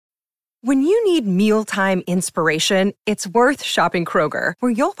When you need mealtime inspiration, it's worth shopping Kroger,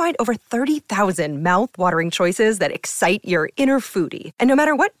 where you'll find over 30,000 mouth-watering choices that excite your inner foodie. And no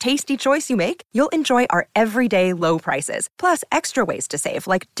matter what tasty choice you make, you'll enjoy our everyday low prices, plus extra ways to save,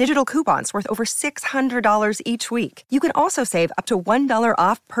 like digital coupons worth over $600 each week. You can also save up to $1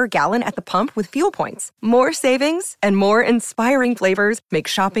 off per gallon at the pump with fuel points. More savings and more inspiring flavors make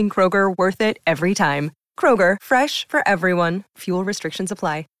shopping Kroger worth it every time. Kroger, fresh for everyone. Fuel restrictions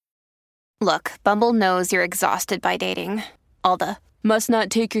apply. Look, Bumble knows you're exhausted by dating. All the, must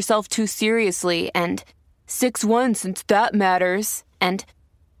not take yourself too seriously, and 6'1" since that matters, and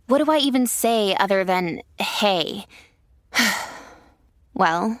what do I even say other than, hey?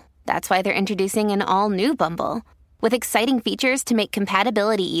 Well, that's why they're introducing an all-new Bumble, with exciting features to make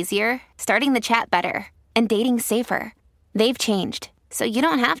compatibility easier, starting the chat better, and dating safer. They've changed, so you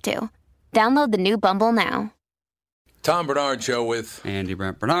don't have to. Download the new Bumble now. Tom Bernard Show with Andy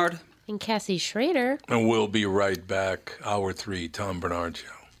Brent Bernard. And Cassie Schrader. And we'll be right back. Hour 3, Tom Bernard Show.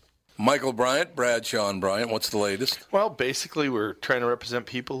 Michael Bryant, Bradshaw and Bryant, what's the latest? Well, basically, we're trying to represent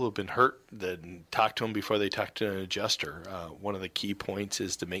people who have been hurt, then talk to them before they talk to an adjuster. One of the key points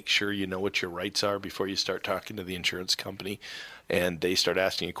is to make sure you know what your rights are before you start talking to the insurance company and they start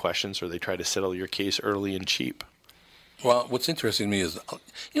asking you questions or they try to settle your case early and cheap. Well, what's interesting to me is, a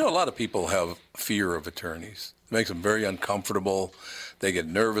lot of people have fear of attorneys. It makes them very uncomfortable. They get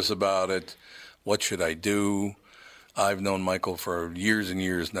nervous about it. What should I do? I've known Michael for years and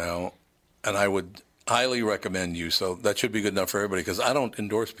years now, and I would highly recommend you. So that should be good enough for everybody, because I don't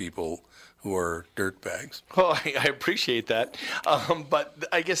endorse people who are dirtbags. Well, I appreciate that. But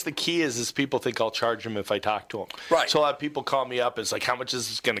I guess the key is people think I'll charge them if I talk to them. Right. So a lot of people call me up. It's like, how much is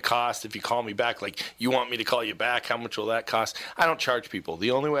this going to cost if you call me back? Like, you want me to call you back? How much will that cost? I don't charge people.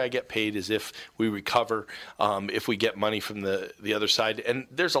 The only way I get paid is if we recover, if we get money from the other side. And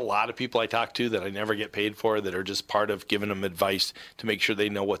there's a lot of people I talk to that I never get paid for that are just part of giving them advice to make sure they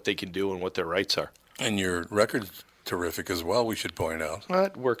know what they can do and what their rights are. And your record's terrific as well, we should point out. Well,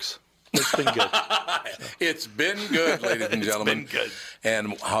 it works. It's been good. It's been good, ladies and gentlemen. It's been good.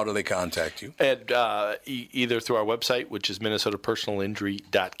 And how do they contact you? And either through our website, which is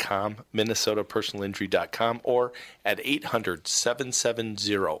minnesotapersonalinjury.com, minnesotapersonalinjury.com, or at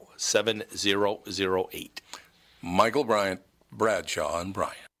 800-770-7008. Michael Bryant, Bradshaw and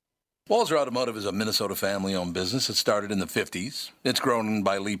Bryant. Walser Automotive is a Minnesota family-owned business. It started in the 50s. It's grown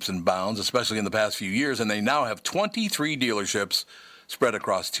by leaps and bounds, especially in the past few years, and they now have 23 dealerships spread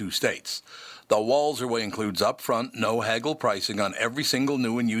across 2 states. The Walser Way includes upfront, no haggle pricing on every single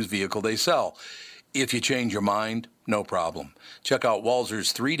new and used vehicle they sell. If you change your mind, no problem. Check out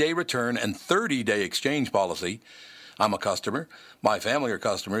Walser's 3-day return and 30-day exchange policy. I'm a customer. My family are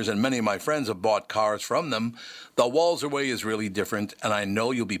customers, and many of my friends have bought cars from them. The Walser Way is really different, and I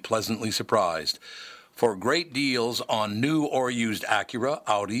know you'll be pleasantly surprised. For great deals on new or used Acura,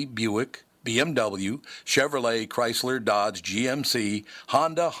 Audi, Buick, BMW, Chevrolet, Chrysler, Dodge, GMC,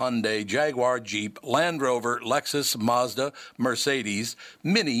 Honda, Hyundai, Jaguar, Jeep, Land Rover, Lexus, Mazda, Mercedes,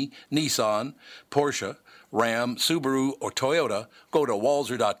 Mini, Nissan, Porsche, Ram, Subaru, or Toyota, go to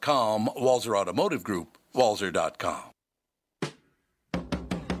Walser.com, Walser Automotive Group, Walser.com.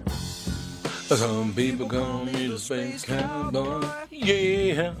 Some people call me the space cowboy,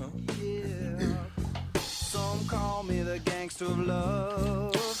 yeah. Some call me the gangster of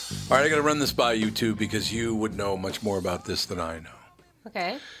love. All right, I got to run this by you, too, because you would know much more about this than I know.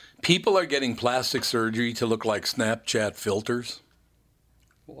 Okay. People are getting plastic surgery to look like Snapchat filters.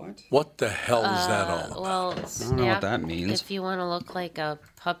 What? What the hell is that all about? Well, I don't know what that means. If you want to look like a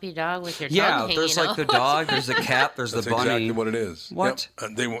puppy dog with your tongue Yeah, hanging there's out. like the dog, there's the cat, there's That's the bunny. exactly what it is. What?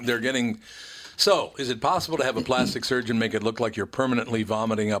 Yep. They're getting... So, is it possible to have a plastic surgeon make it look like you're permanently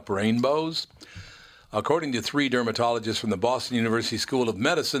vomiting up rainbows? According to 3 dermatologists from the Boston University School of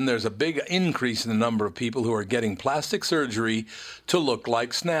Medicine, there's a big increase in the number of people who are getting plastic surgery to look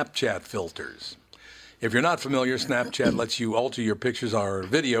like Snapchat filters. If you're not familiar, Snapchat lets you alter your pictures or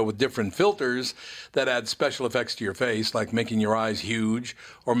video with different filters that add special effects to your face, like making your eyes huge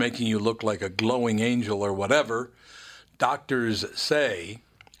or making you look like a glowing angel or whatever. Doctors say,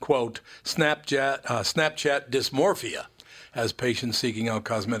 quote, Snapchat dysmorphia has patients seeking out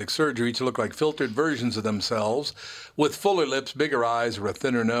cosmetic surgery to look like filtered versions of themselves with fuller lips, bigger eyes, or a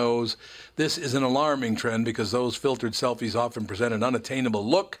thinner nose. This is an alarming trend because those filtered selfies often present an unattainable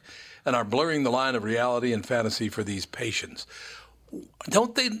look and are blurring the line of reality and fantasy for these patients.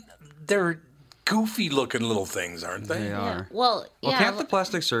 Don't they? They're goofy-looking little things, aren't they? They are. Well, yeah. Can't the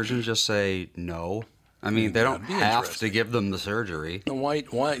plastic surgeon just say no? I mean, they don't have to give them the surgery. No, why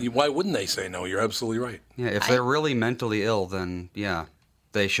wouldn't they say no? You're absolutely right. Yeah, if they're really mentally ill, then yeah.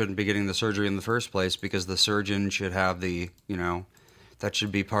 they shouldn't be getting the surgery in the first place because the surgeon should have that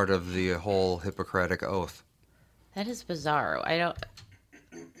should be part of the whole Hippocratic oath. That is bizarre. I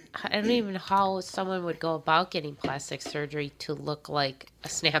don't even know how someone would go about getting plastic surgery to look like a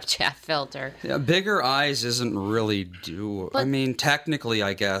Snapchat filter. Yeah, bigger eyes isn't really I mean, technically,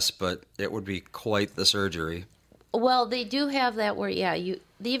 I guess, but it would be quite the surgery. Well, they do have that where, they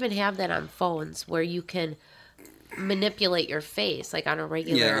even have that on phones where you can manipulate your face. Like on a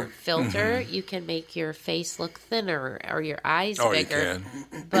regular filter, you can make your face look thinner or your eyes bigger. You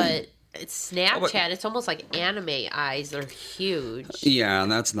can. But it's Snapchat. It's almost like anime eyes. They're huge. Yeah,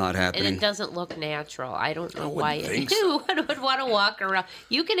 and that's not happening. And it doesn't look natural. I don't know why anyone would want to walk around.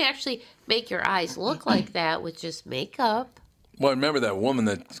 You can actually make your eyes look like that with just makeup. Well, I remember that woman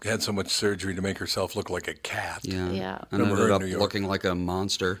that had so much surgery to make herself look like a cat. Yeah. And ended up looking like a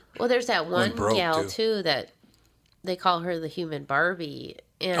monster. Well, there's that one gal, too, that they call her the human Barbie.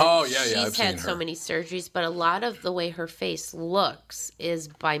 And she's had so many surgeries, but a lot of the way her face looks is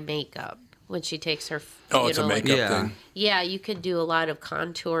by makeup. When she takes her, it's a makeup thing. Yeah, you could do a lot of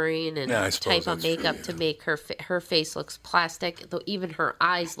contouring and type of makeup to make her face looks plastic. Though even her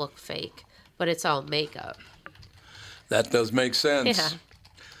eyes look fake, but it's all makeup. That does make sense. Yeah.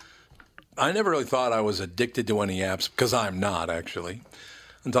 I never really thought I was addicted to any apps because I'm not actually.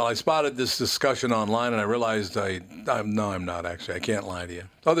 Until I spotted this discussion online and I realized I'm not actually. I can't lie to you.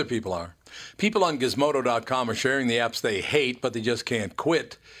 Other people are. People on Gizmodo.com are sharing the apps they hate, but they just can't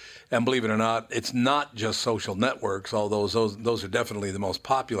quit. And believe it or not, it's not just social networks, although those are definitely the most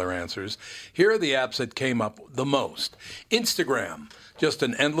popular answers. Here are the apps that came up the most. Instagram, just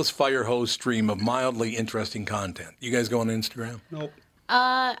an endless fire hose stream of mildly interesting content. You guys go on Instagram? Nope.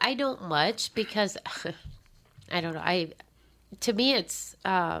 I don't much because I don't know. To me, it's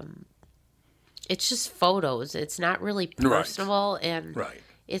just photos. It's not really personal, and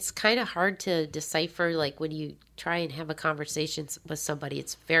it's kind of hard to decipher. Like when you try and have a conversation with somebody,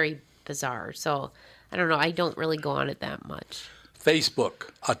 it's very bizarre. So I don't know. I don't really go on it that much. Facebook,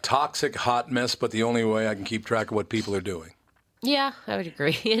 a toxic hot mess, but the only way I can keep track of what people are doing. Yeah, I would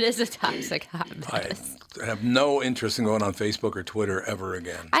agree. It is a toxic hot mess. I have no interest in going on Facebook or Twitter ever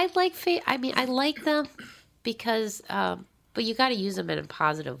again. I like them because. But you got to use them in a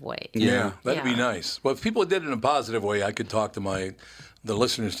positive way. Yeah, that'd be nice. Well, if people did it in a positive way, I could talk to the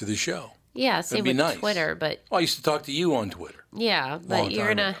listeners to the show. Yeah, same with Twitter. But I used to talk to you on Twitter. Yeah, but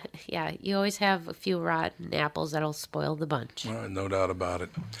you always have a few rotten apples that'll spoil the bunch. No doubt about it.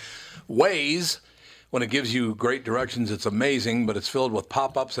 Waze, when it gives you great directions, it's amazing, but it's filled with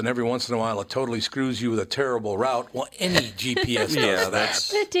pop-ups, and every once in a while it totally screws you with a terrible route. Well, any GPS does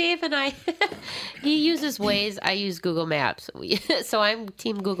that. Dave and I, he uses Waze, I use Google Maps. So I'm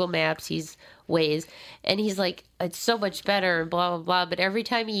Team Google Maps, he's Waze, and he's like, it's so much better, and blah, blah, blah, but every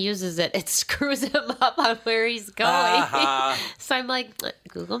time he uses it, it screws him up on where he's going. So I'm like,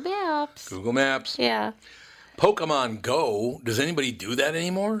 Google Maps. Google Maps. Yeah. Pokemon Go, does anybody do that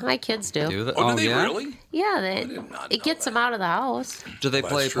anymore? My kids do. Do they really? Yeah, it gets them out of the house. Do they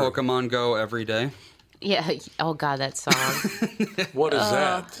play Pokemon Go every day? Yeah. Oh, God, that song. What is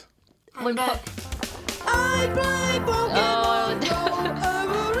that? When I play Pokemon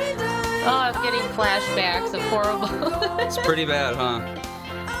Go every day. Oh, I'm getting flashbacks of horrible. It's pretty bad, huh?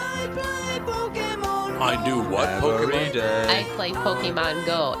 I do what? Pokemon? Day. I play Pokemon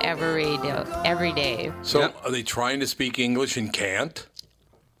Go every day. So are they trying to speak English and can't?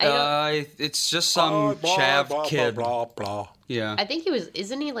 It's just some chav kid. Blah, blah, blah. Yeah. I think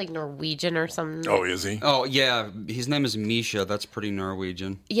isn't he like Norwegian or something? Oh, is he? Oh, yeah. His name is Misha. That's pretty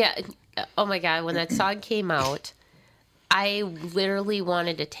Norwegian. Yeah. Oh, my God. When that song came out, I literally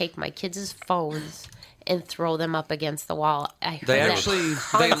wanted to take my kids' phones and throw them up against the wall. I heard that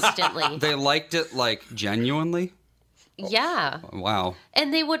constantly. They liked it, like, genuinely? Yeah. Wow.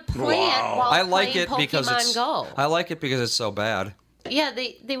 And they would play it while playing Pokemon Go. I like it because it's so bad. Yeah,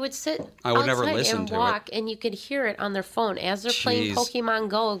 they would sit I would outside never listen and to walk, it. and you could hear it on their phone as they're playing Pokemon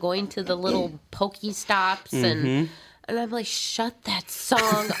Go, going to the little Pokestops, and I'm like, shut that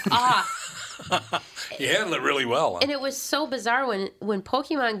song off. You handled it really well. Huh? And it was so bizarre when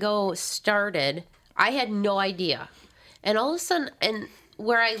Pokemon Go started. I had no idea, and all of a sudden, and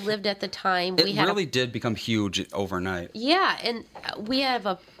where I lived at the time, it really did become huge overnight. Yeah, and we had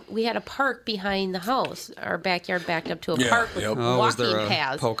a park behind the house. Our backyard backed up to a park with walking was there a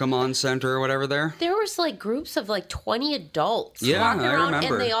paths. Pokemon Center or whatever there? There was like groups of like 20 adults walking around, I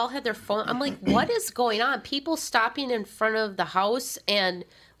remember. and they all had their phone. I'm like, what is going on? People stopping in front of the house and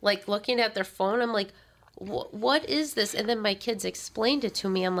like looking at their phone. I'm like, what is this? And then my kids explained it to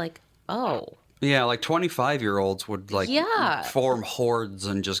me. I'm like, oh. Yeah, like 25-year-olds would like Yeah. form hordes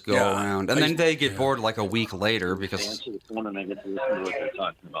and just go Yeah. around, and then they get bored like a week later because Answer the phone and I get to listen to what they're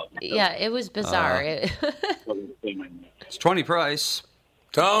talking about. Yeah, it was bizarre. it's 20 price.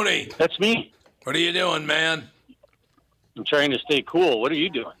 Tony, That's me. what are you doing, man? I'm trying to stay cool. What are you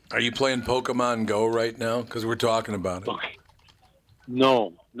doing? Are you playing Pokemon Go right now? Because we're talking about it. Okay.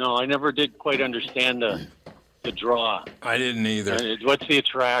 No, I never did quite understand the draw. I didn't either. What's the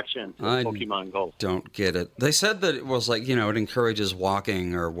attraction to I Pokemon Go? Don't get it. They said that it was like, it encourages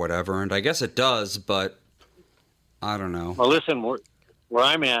walking or whatever, and I guess it does, but I don't know. Well, listen, where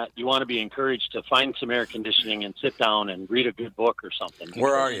I'm at, you want to be encouraged to find some air conditioning and sit down and read a good book or something.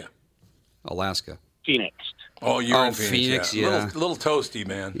 Where are you? Alaska. Phoenix. Oh, you're Oh, in Phoenix, yeah. yeah. Little toasty,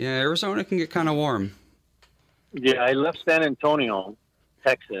 man. Yeah, Arizona can get kind of warm. Yeah, I left San Antonio,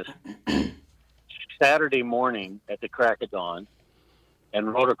 Texas, Saturday morning at the crack of dawn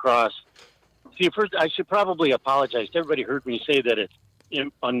and rode across. See, first, I should probably apologize. Everybody heard me say that it's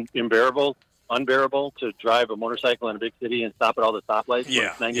unbearable to drive a motorcycle in a big city and stop at all the stoplights when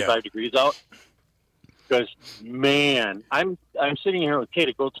it's 95 degrees out. Because, man, I'm sitting here with Kate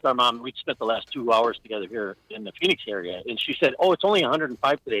at Gold Star Mom. We spent the last 2 hours together here in the Phoenix area. And she said, it's only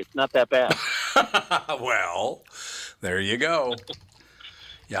 105 today. It's not that bad. Well, there you go.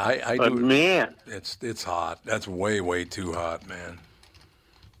 Yeah, I but do. Man. It's hot. That's way, way too hot, man.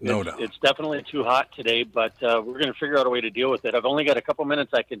 No doubt. It's definitely too hot today, but we're going to figure out a way to deal with it. I've only got a couple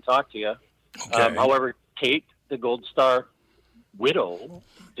minutes I can talk to you. Okay. However, Kate, the Gold Star widow,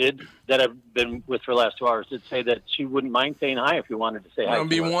 that I've been with for the last 2 hours, did say that she wouldn't mind saying hi if you wanted to say hi. That would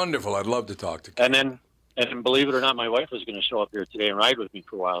be to us. wonderful. I'd love to talk to Kate. And then, believe it or not, my wife was going to show up here today and ride with me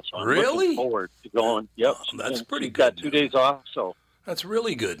for a while. So I'm Really? looking forward to going. Yep. Oh, that's pretty She's got good 2 days off, so That's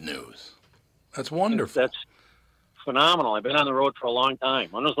really good news. That's wonderful. that's phenomenal. I've been on the road for a long time.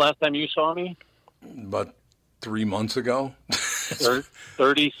 When was the last time you saw me? About 3 months ago.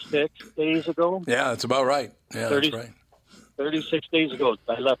 36 days ago? Yeah, that's about right. Yeah, 30 that's right. 36 days ago,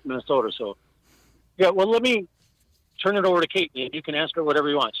 I left Minnesota. So, yeah, well, let me turn it over to Kate. You can ask her whatever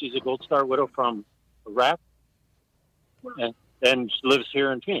you want. She's a Gold Star widow from Iraq and she lives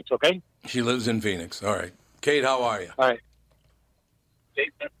here in Phoenix, okay? She lives in Phoenix. All right. Kate, how are you? All right.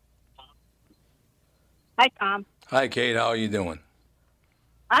 Hi, Tom. Hi, Kate. How are you doing?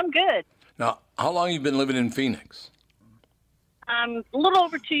 I'm good. Now, how long have you been living in Phoenix? A little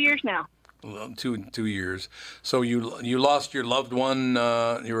over 2 years now. Well, 2 years. So you lost your loved one.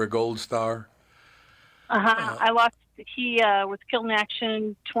 You're a Gold Star. I lost. He was killed in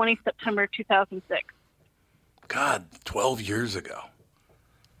action 20 September 2006. God, 12 years ago.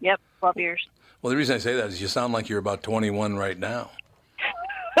 Yep, 12 years. Well, the reason I say that is you sound like you're about 21 right now.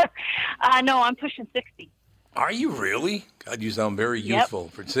 No, I'm pushing 60. Are you really? God, you sound very Yep. youthful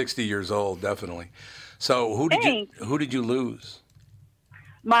for 60 years old, definitely. So who did you lose?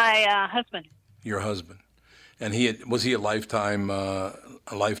 My husband. Your husband. And was he a lifetime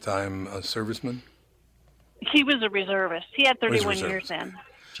serviceman? He was a reservist. He had 31 years reservist. in.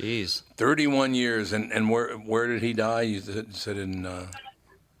 Jeez. 31 years. And where did he die? You said in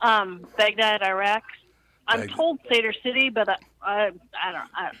Baghdad, Iraq. I'm Baghdad. told Sadr City, but I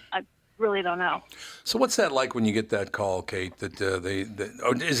really don't know. So what's that like when you get that call, Kate? That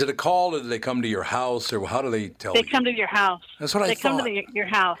or is it a call, or do they come to your house, or how do they tell you? They come to your house. That's what I They come thought. to your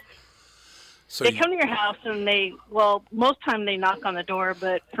house. So They come to your house and most time they knock on the door,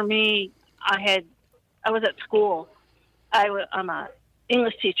 but for me, I was at school. I'm a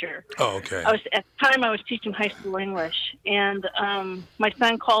English teacher. Oh, okay. At the time I was teaching high school English, and my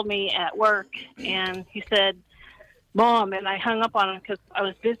son called me at work, and he said, "Mom," and I hung up on him because I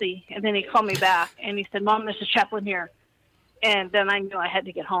was busy, and then he called me back, and he said, "Mom, this is Chaplin here," and then I knew I had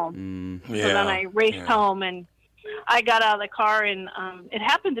to get home. Yeah. So then I raced home, and I got out of the car, and it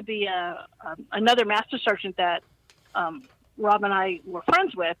happened to be another master sergeant that Rob and I were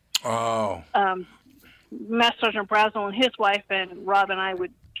friends with. Oh. Master Sergeant Brazel and his wife, and Rob and I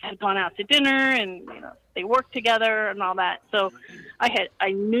had gone out to dinner, and they worked together and all that. So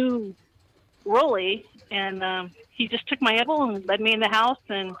I knew Rolly, and he just took my elbow and led me in the house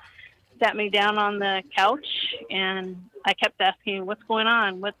and sat me down on the couch, and I kept asking, "What's going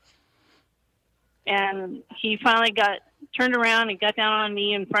on? And he finally turned around and got down on a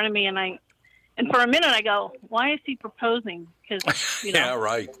knee in front of me, and for a minute I go, "Why is he proposing?" Because Yeah,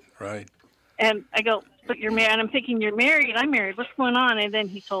 right. And I go, "But you're married." And I'm thinking, "You're married. I'm married. What's going on?" And then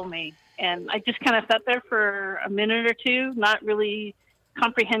he told me. And I just kind of sat there for a minute or two, not really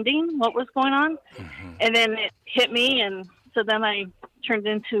comprehending what was going on. Mm-hmm. And then it hit me. And so then I turned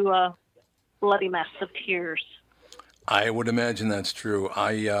into a bloody mess of tears. I would imagine that's true.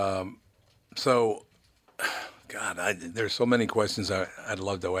 So, God, there's so many questions I'd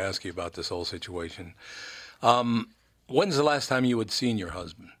love to ask you about this whole situation. When's the last time you had seen your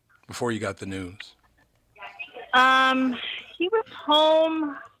husband before you got the news? He was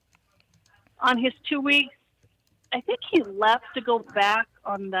home on his 2 weeks. I think he left to go back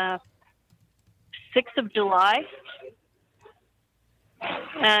on the 6th of July.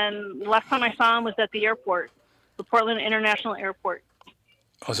 And last time I saw him was at the airport, the Portland International Airport.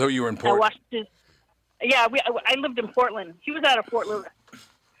 Oh, so you were in I Portland? watched his. Yeah, I lived in Portland. He was out of Fort Lewis.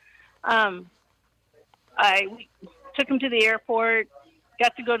 We took him to the airport,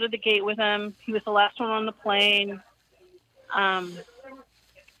 got to go to the gate with him. He was the last one on the plane.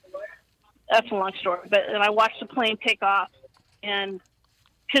 That's a long story. But and I watched the plane take off. And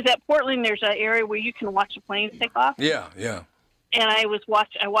because at Portland, there's an area where you can watch the planes take off. Yeah, yeah. And I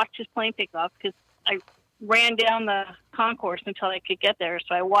watched his plane take off because I ran down the concourse until I could get there.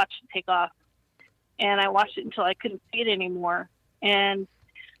 So I watched it take off. And I watched it until I couldn't see it anymore. And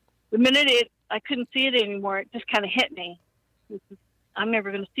the minute I couldn't see it anymore, it just kind of hit me. I'm never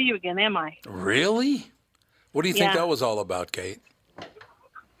going to see you again, am I? Really? What do you think that was all about, Kate?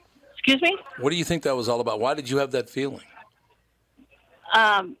 Excuse me? What do you think that was all about? Why did you have that feeling?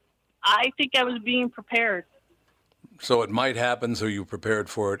 I think I was being prepared. So it might happen, so you prepared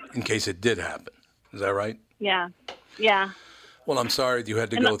for it in case it did happen. Is that right? Yeah. Well, I'm sorry you had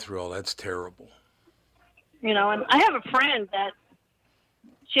to go through all that. That's terrible. You know, and I have a friend that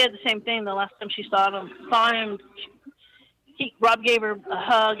she had the same thing the last time she saw him. Rob gave her a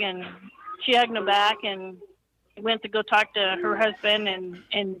hug, and she hugged him back, and went to go talk to her husband, and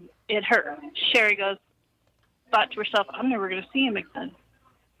it hurt. Sherry thought to herself, I'm never going to see him again.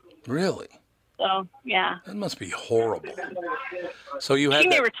 Really? So, yeah. That must be horrible. So you had She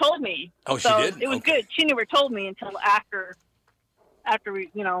never told me. Oh, so she did? It was good. She never told me until after we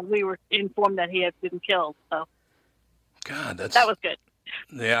were informed that he had been killed. So God, that was good.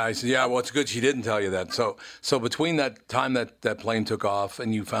 Yeah, I said, yeah, well, it's good she didn't tell you that. So between that time that plane took off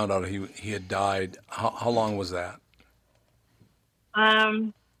and you found out he had died, how long was that?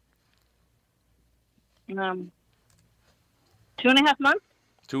 2.5 months.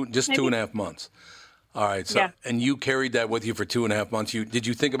 Just maybe? 2.5 months. All right. So, yeah. And you carried that with you for 2.5 months. Did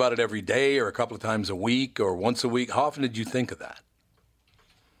you think about it every day or a couple of times a week or once a week? How often did you think of that?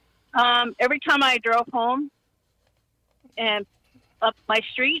 Every time I drove home and up my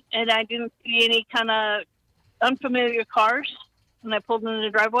street and I didn't see any kind of unfamiliar cars, when I pulled into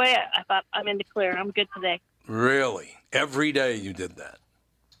the driveway, I thought, I'm in the clear. I'm good today. Really? Every day you did that?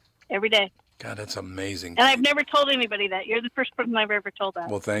 Every day. God, that's amazing. And I've never told anybody that. You're the first person I've ever told that.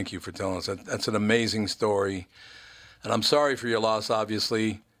 Well, thank you for telling us. That's an amazing story. And I'm sorry for your loss,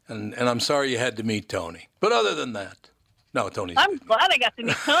 obviously. And I'm sorry you had to meet Tony. But other than that, no, Tony's I'm glad I got to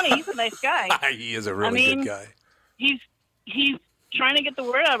meet Tony. He's a nice guy. He is a really good guy. He's trying to get the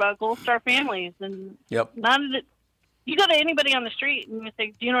word out about Gold Star families. And yep. You go to anybody on the street and you say,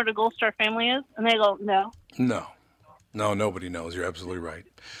 do you know what a Gold Star family is? And they go, no. No, nobody knows. You're absolutely right.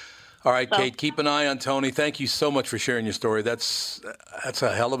 All right, Kate, keep an eye on Tony. Thank you so much for sharing your story. That's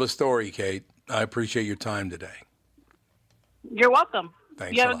a hell of a story, Kate. I appreciate your time today. You're welcome.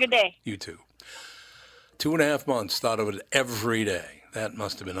 Thanks. You have a good day. You too. 2.5 months, thought of it every day. That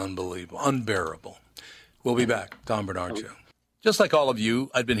must have been unbelievable, unbearable. We'll be back. Tom Bernard Show. Just like all of you,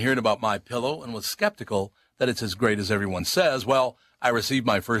 I'd been hearing about MyPillow and was skeptical that it's as great as everyone says. Well, I received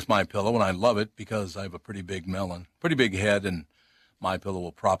my first MyPillow, and I love it because I have a pretty big head, and MyPillow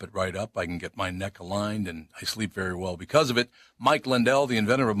will prop it right up. I can get my neck aligned, and I sleep very well because of it. Mike Lindell, the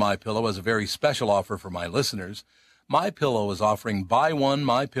inventor of MyPillow, has a very special offer for my listeners. MyPillow is offering buy one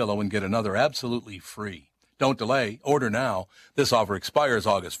MyPillow and get another absolutely free. Don't delay. Order now. This offer expires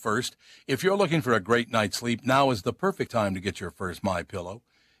August 1st. If you're looking for a great night's sleep, now is the perfect time to get your first MyPillow.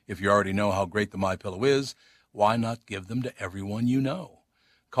 If you already know how great the MyPillow is, why not give them to everyone you know?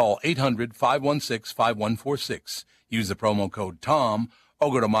 Call 800-516-5146. Use the promo code TOM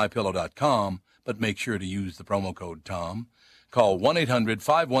or go to MyPillow.com, but make sure to use the promo code TOM. Call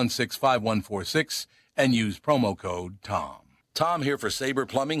 1-800-516-5146 and use promo code TOM. Tom here for Sabre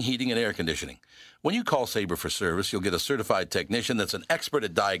Plumbing, Heating, and Air Conditioning. When you call Sabre for service, you'll get a certified technician that's an expert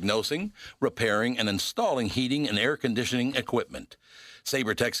at diagnosing, repairing, and installing heating and air conditioning equipment.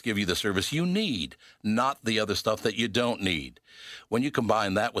 Sabre Techs give you the service you need, not the other stuff that you don't need. When you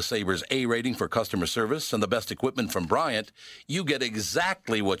combine that with Sabre's A rating for customer service and the best equipment from Bryant, you get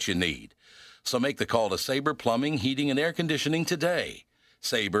exactly what you need. So make the call to Sabre Plumbing, Heating, and Air Conditioning today.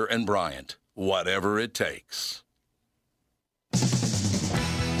 Sabre and Bryant, whatever it takes.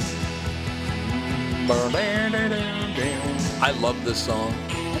 I love this song.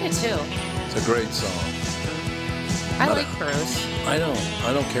 I do too. It's a great song. I like Bruce. I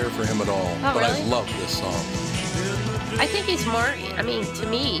don't care for him at all, but really? I love this song. I think he's more, I mean, to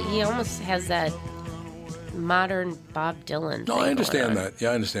me, he almost has that modern Bob Dylan No, thing I understand going on. that.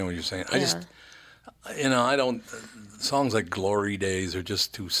 Yeah, I understand what you're saying. I Yeah. just, I don't, songs like Glory Days are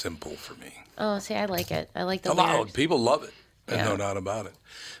just too simple for me. Oh, see, I like it. I like the A lot lyrics. of people love it. There's Yeah. no doubt about it.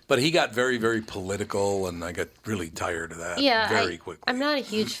 But he got very, very political, and I got really tired of that very quickly. I'm not a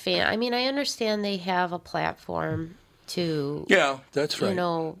huge fan. I mean, I understand they have a platform to, Yeah, that's right.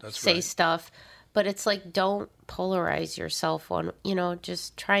 That's say right. stuff, but it's like, don't polarize yourself on,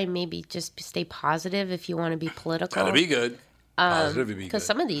 just try and maybe just stay positive if you want to be political. Gotta be good. Positive would be good. Because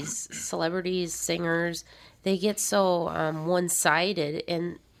some of these celebrities, singers, they get so one-sided,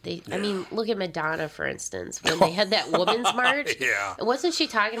 and I mean, look at Madonna, for instance, when they had that women's march. Yeah. Wasn't she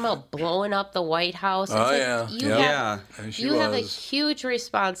talking about blowing up the White House? It's like, yeah. You Yep. have, And she you have a was. huge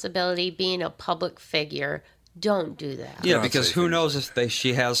responsibility being a public figure. Don't do that. Yeah, Not because safe who things. knows if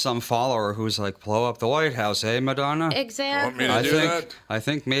she has some follower who's like, blow up the White House, eh, Madonna? Exactly. Want me to do that? I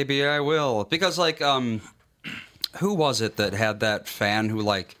think maybe I will. Because, like, who was it that had that fan who,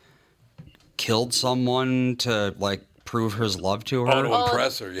 like, killed someone to, like, prove his love to her? Oh, to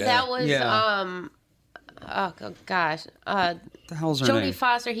impress her, yeah. That was, Yeah. oh gosh, What the hell's her Jodie name?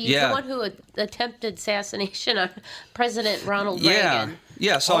 Foster. He's Yeah. the one who attempted assassination on President Ronald Yeah. Reagan.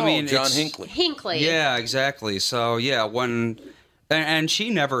 Yeah, so I mean, John it's, Hinckley. Hinckley. Yeah, exactly. So, yeah, and she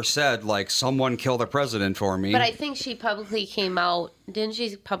never said, like, someone kill the president for me. But I think she publicly came out. Didn't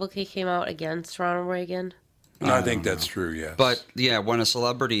she publicly came out against Ronald Reagan? I think that's true, yes. But yeah, when a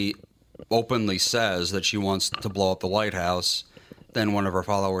celebrity openly says that she wants to blow up the White House, then one of her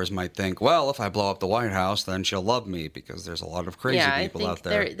followers might think, well, if I blow up the White House, then she'll love me, because there's a lot of crazy Yeah, people I think out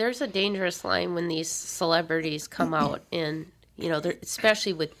there. there's a dangerous line when these celebrities come out and,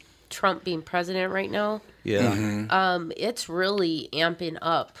 especially with Trump being president right now, Yeah. it's really amping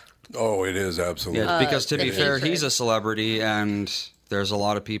up. Oh, it is, absolutely. Yeah, because to the be fair, hatred. he's a celebrity, and there's a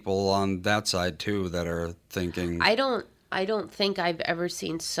lot of people on that side too that are thinking, I don't think I've ever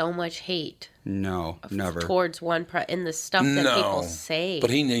seen so much hate no, never. towards one in the stuff that No, people say. but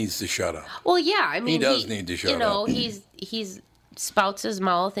he needs to shut up. Well, yeah, I mean, does need to shut up. He's spouts his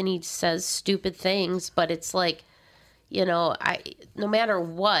mouth and he says stupid things, but it's like, no matter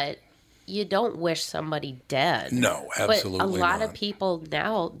what, you don't wish somebody dead. No, absolutely But a lot not. of people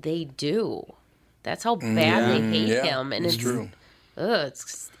now, they do. That's how bad they hate Yeah, him, and it's true.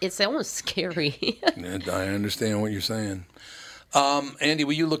 It's almost scary. I understand what you're saying. Andy,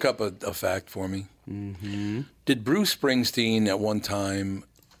 will you look up a fact for me? Mm-hmm. Did Bruce Springsteen at one time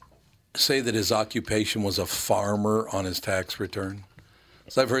say that his occupation was a farmer on his tax return?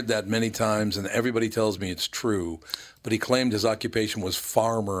 So I've heard that many times, and everybody tells me it's true, but he claimed his occupation was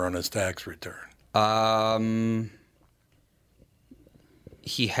farmer on his tax return.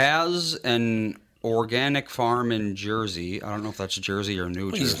 He has an organic farm in Jersey. I don't know if that's Jersey or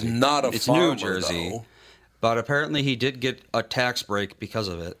New He's Jersey. not a it's farmer, New Jersey, though. but apparently he did get a tax break because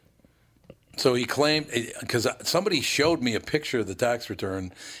of it. So he claimed, because somebody showed me a picture of the tax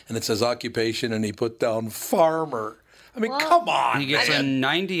return, and it says occupation, and he put down farmer. I mean, come on, He gets man. a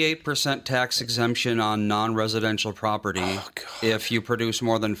 98% tax exemption on non-residential property if you produce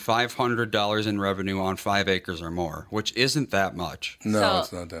more than $500 in revenue on 5 acres or more, which isn't that much. No, So-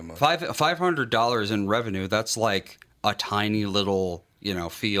 it's not that much. $500 in revenue, that's like a tiny little,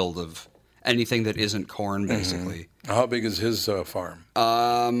 field of anything that isn't corn, basically. How big is his farm?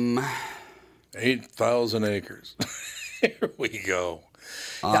 8,000 acres. Here we go.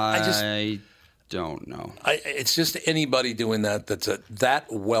 I don't know. It's just anybody doing that's that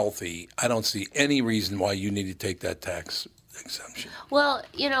wealthy. I don't see any reason why you need to take that tax exemption. Well,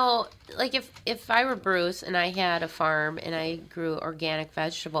 like if I were Bruce and I had a farm and I grew organic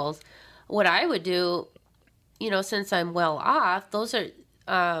vegetables, what I would do, since I'm well off, those are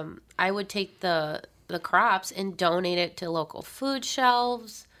I would take the crops and donate it to local food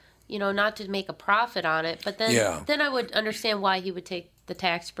shelves, not to make a profit on it, but then I would understand why he would take the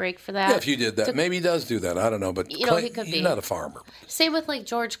tax break for that. Yeah, if you did that. Maybe he does do that. I don't know, but He could he's be. not a farmer. Same with like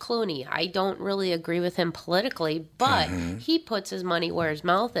George Clooney. I don't really agree with him politically, but Mm-hmm. he puts his money where his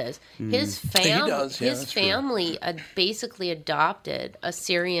mouth is. His He does, yeah, his that's true. family basically adopted a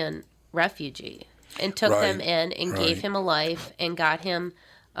Syrian refugee and took Right, them in and gave right. him a life and got him.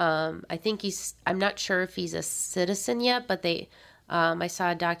 I think I'm not sure if he's a citizen yet, but I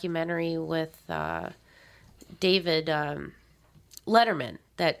saw a documentary with David Letterman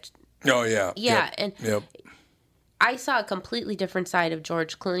that. Oh, yeah. Yeah, Yep. and Yep. I saw a completely different side of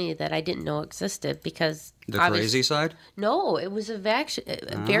George Clooney that I didn't know existed because The crazy side? No, it was a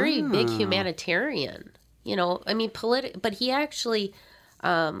very big humanitarian. You know, I mean, but he actually,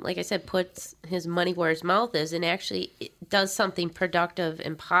 like I said, puts his money where his mouth is, and actually does something productive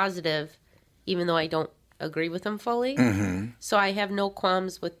and positive, even though I don't agree with him fully. Mm-hmm. So I have no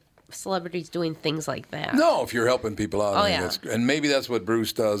qualms with celebrities doing things like that. No, if you're helping people out. Oh, I mean, yeah. and maybe that's what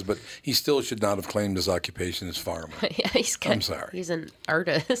Bruce does, but he still should not have claimed his occupation as farmer. Yeah, I'm sorry. He's an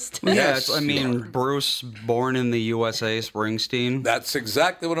artist. Yes, Bruce, born in the USA, Springsteen. That's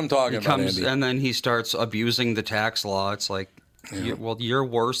exactly what I'm talking about, Andy. And then he starts abusing the tax law. It's like, you're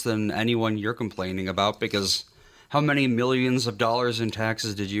worse than anyone you're complaining about because how many millions of dollars in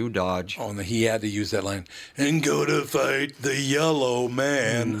taxes did you dodge? Oh, and he had to use that line, and go to fight the yellow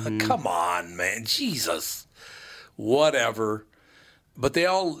man. Mm-hmm. Come on, man. Jesus. Whatever. But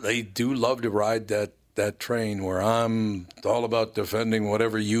they do love to ride that train where I'm all about defending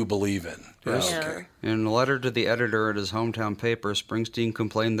whatever you believe in. Yes. Okay. In a letter to the editor at his hometown paper, Springsteen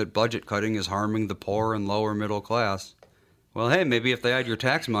complained that budget cutting is harming the poor and lower middle class. Well, hey, maybe if they had your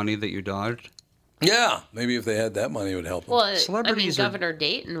tax money that you dodged. Yeah, maybe if they had that money, it would help them. Well, I mean, Governor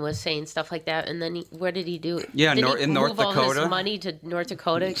Dayton was saying stuff like that, and then what did he do? Yeah, did he in North move all his Dakota. money to North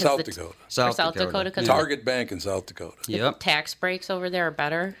Dakota? South Dakota. South Dakota. Target Bank in South Dakota. The tax breaks over there are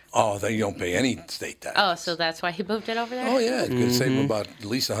better. Oh, they don't pay any state tax. Oh, so that's why he moved it over there? Oh, yeah. It could save them about at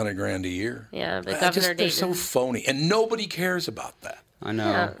least $100,000 a year. Yeah, but Governor They're Dayton. so phony, and nobody cares about that. I know.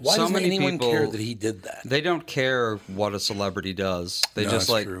 Yeah. Why so doesn't many anyone people, care that he did that? They don't care what a celebrity does. They No, just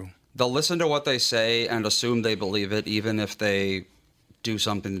that's true. they'll listen to what they say and assume they believe it, even if they do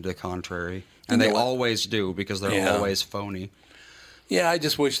something to the contrary. And You they know what? always do because they're always phony. Yeah, I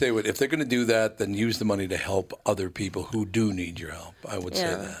just wish they would. If they're going to do that, then use the money to help other people who do need your help. I would say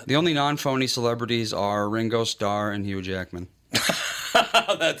that. The only non-phony celebrities are Ringo Starr and Hugh Jackman.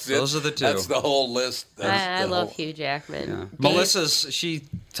 That's it. Those are the two. That's the whole list. I love Hugh Jackman. Yeah. Dave- Melissa's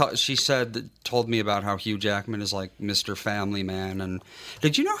told me about how Hugh Jackman is like Mr. Family Man, and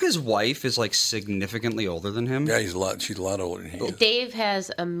did you know his wife is like significantly older than him? Yeah, she's a lot older than he is. Dave has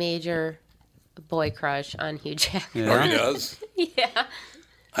a major boy crush on Hugh Jackman. Oh, he does? Yeah.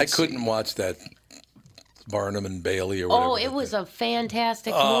 I couldn't watch that Barnum and Bailey or whatever. Oh, it was a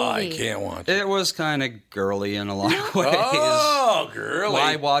fantastic Oh, movie. I can't watch it. It was kind of girly in a lot of ways. Oh, girly. Well,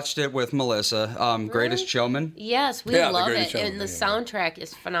 I watched it with Melissa. Greatest Showman. Yes, we love it, and the soundtrack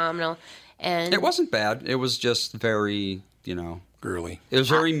is phenomenal. And it wasn't bad. It was just very, girly. It was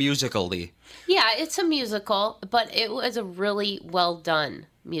very musical-y. Yeah, it's a musical, but it was a really well done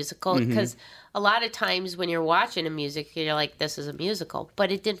musical because a lot of times when you're watching a music, you're like, this is a musical.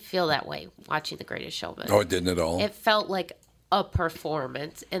 But it didn't feel that way watching The Greatest Showman. Oh, it didn't at all? It felt like a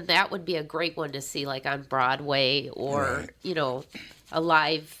performance, and that would be a great one to see like on Broadway or, a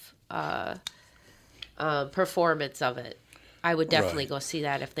live performance of it. I would definitely go see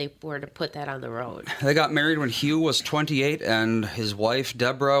that if they were to put that on the road. They got married when Hugh was 28 and his wife,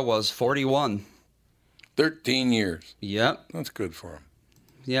 Deborah, was 41. 13 years. Yep. That's good for him.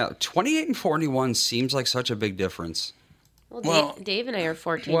 Yeah, 28 and 41 seems like such a big difference. Well, Dave and I are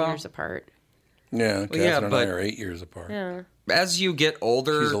 14 years apart. Yeah, Catherine and I are 8 years apart. Yeah. As you get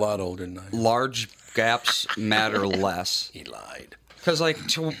older... She's a lot older than I am. Large gaps matter less. He lied. Because,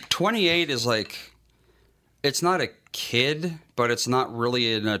 28 is it's not a kid, but it's not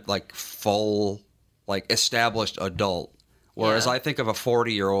really in a, full, established adult. Whereas I think of a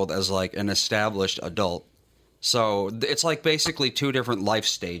 40-year-old as, an established adult. So it's basically two different life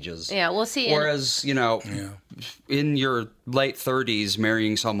stages. Yeah, we'll see. Whereas, in your late 30s,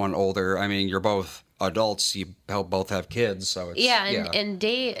 marrying someone older, I mean, you're both adults. You both have kids, so it's... And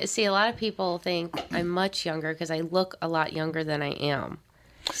Dave, see, a lot of people think I'm much younger because I look a lot younger than I am.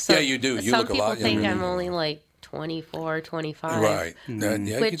 So yeah, you do. You look a lot younger. Some people think I'm only 24, 25. Right.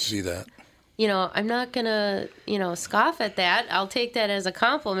 I can see that. I'm not going to, scoff at that. I'll take that as a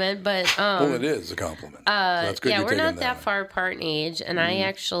compliment, but... well, it is a compliment. That's good. Yeah, we're not that far apart in age, and I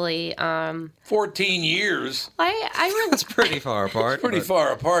actually... 14 years? That's pretty far apart. It's pretty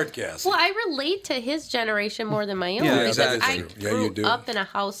far apart, Cassie. Well, I relate to his generation more than my own. Yeah, because that is I true. grew up in a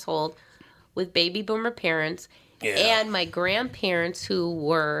household with baby boomer parents and my grandparents who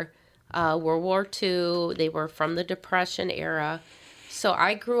were World War II. They were from the Depression era. So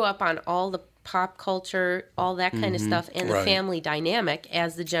I grew up on all the pop culture, all that kind of stuff, and the family dynamic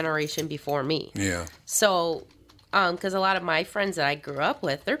as the generation before me. Yeah. So, because a lot of my friends that I grew up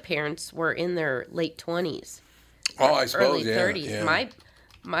with, their parents were in their late 20s. Oh, I suppose, early 30s. Yeah.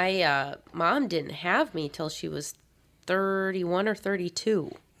 My mom didn't have me till she was 31 or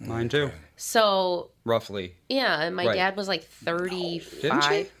 32. Mine too. So roughly. Yeah, and my Right. dad was like 35. Didn't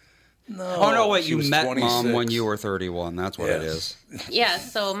she? No. Oh no! Wait, she you was met Mom 26. when you were 31. That's what it is. Yeah,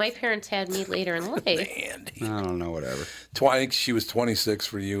 so my parents had me later in life. Andy. I don't know. Whatever. I think she was 26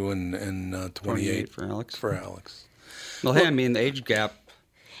 for you and 28 for Alex. For Alex. Well, hey, I mean, the age gap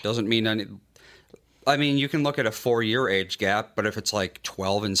doesn't mean any. I mean, you can look at a 4-year age gap, but if it's like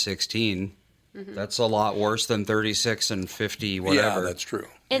 12 and 16, that's a lot worse than 36 and 50, whatever. Yeah, that's true.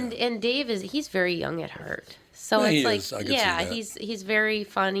 And Dave he's very young at heart. So Yeah, he it's like is. I can see that. he's very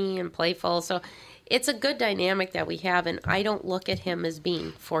funny and playful. So it's a good dynamic that we have, and I don't look at him as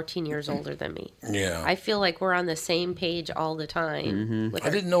being 14 years older than me. Yeah. I feel like we're on the same page all the time. I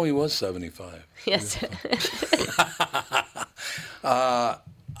didn't know he was 75. Yes.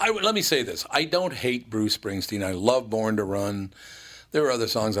 Let me say this. I don't hate Bruce Springsteen. I love Born to Run. There are other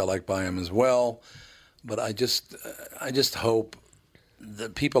songs I like by him as well. But I just hope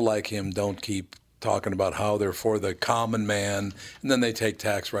that people like him don't keep talking about how they're for the common man, and then they take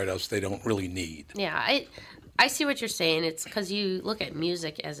tax write-offs they don't really need. Yeah, I see what you're saying. It's because you look at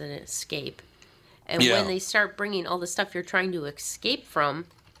music as an escape. And Yeah. when they start bringing all the stuff you're trying to escape from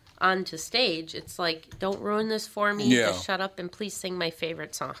onto stage, it's like, don't ruin this for me. Yeah. Just shut up and please sing my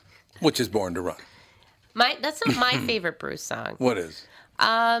favorite song. Which is Born to Run. That's not my favorite Bruce song. What is?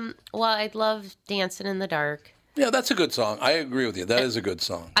 Well, I love Dancing in the Dark. Yeah, that's a good song. I agree with you. That is a good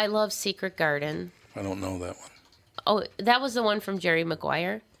song. I love Secret Garden. I don't know that one. Oh, that was the one from Jerry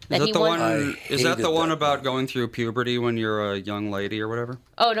Maguire. Is that the one? I Is that hated the one that about going through puberty when you're a young lady or whatever?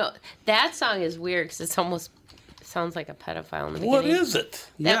 Oh, no. That song is weird because it's almost sounds like a pedophile in the What beginning. is it?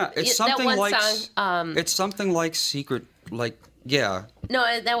 Yeah, it's something that one like song, it's something like Secret, like yeah.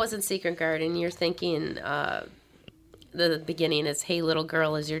 No, that wasn't Secret Garden. You're thinking the beginning is, "Hey, little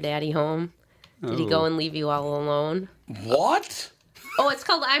girl, is your daddy home? Did he go and leave you all alone?" What? Oh, it's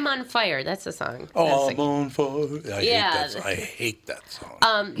called "I'm on Fire." That's the song. Oh, That's I'm on fire. Yeah. I hate that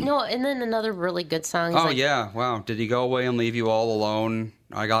song. no, and then another really good song. Is Oh like, yeah, wow. Did he go away and leave you all alone?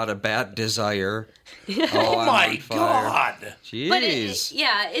 I got a bad desire. Oh, I'm My on fire. God. Jeez. But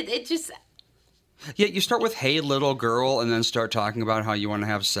it just Yeah, you start with "Hey, little girl," and then start talking about how you want to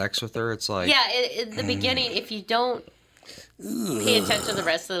have sex with her. It's like in the beginning, if you don't pay attention to the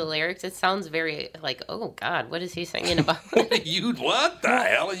rest of the lyrics, it sounds very like, oh God, what is he singing about? What the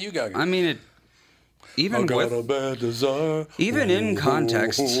hell are you got? I mean, it even I got with a bad desire. even in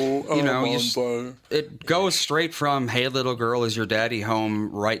context, you know, I'm on fire. it goes straight from "Hey, little girl, is your daddy home?"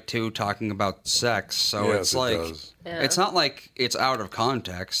 right to talking about sex. So Yes, it's it like does. it's not like it's out of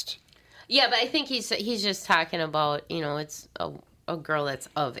context. Yeah, but I think he's just talking about, it's a girl that's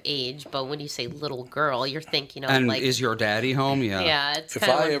of age. But when you say little girl, you're thinking of And like, is your daddy home? Yeah. yeah, it's If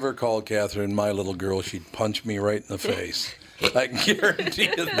kind I of ever called Catherine my little girl, she'd punch me right in the face. I can guarantee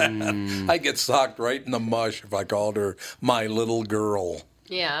you that. I'd get socked right in the mush if I called her my little girl.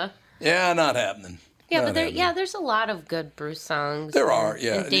 yeah. Yeah, not happening. Yeah, Not but happening. there's a lot of good Bruce songs. There are, and-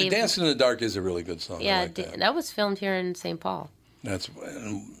 yeah. and Dave, Dancing in the Dark is a really good song. I yeah, like that. that was filmed here in St. Paul. That's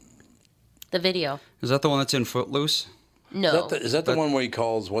The video. Is that the one that's in Footloose? No. is that the one where he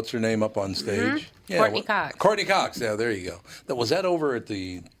calls what's her name up on stage? Yeah, Courtney Cox. Courtney Cox. Yeah, there you go. Was that over at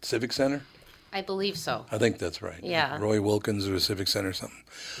the Civic Center? I believe so. I think that's right. Yeah. Roy Wilkins or Civic Center or something.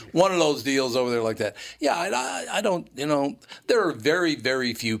 One of those deals over there like that. Yeah, I don't, there are very,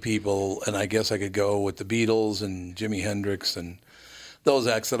 very few people, and I guess I could go with the Beatles and Jimi Hendrix and those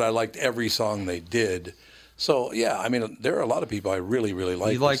acts that I liked every song they did. So, yeah, I mean, there are a lot of people I really, really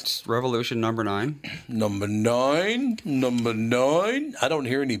like. You liked Revolution Number 9? Number 9. I don't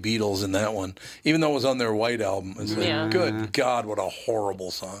hear any Beatles in that one, even though it was on their White album. It's like, Yeah. good God, what a horrible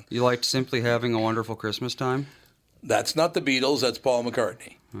song. You liked Simply Having a Wonderful Christmas Time? That's not the Beatles, that's Paul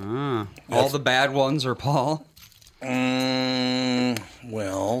McCartney. Ah, all the bad ones are Paul?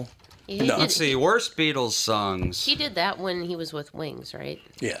 Well, He No. Let's see, worst Beatles songs. He did that when he was with Wings, right?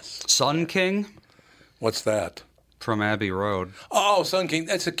 yes. Sun King What's that? from Abbey Road. Oh, Sun King,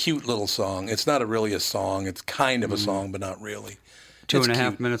 that's a cute little song. It's not really a song. It's kind of a song, but not really. 2.5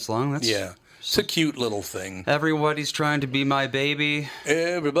 cute. minutes long. That's Yeah. It's a cute little thing. Everybody's trying to be my baby.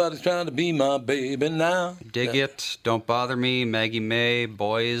 Everybody's trying to be my baby now. Dig it. Don't bother me. Maggie May.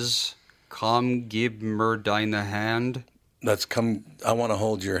 Boys. Come give mir deine Hand. That's come. I want to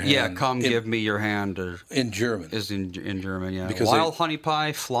hold your hand. Yeah, come give me your hand. in German. Is in German, yeah. Because Wild Honey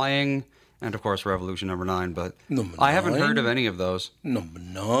Pie, Flying, and of course Revolution Number 9. But Number I haven't 9? heard of any of those. Number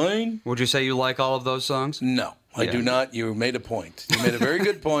 9? Would you say you like all of those songs? No. I do not. You made a point. You made a very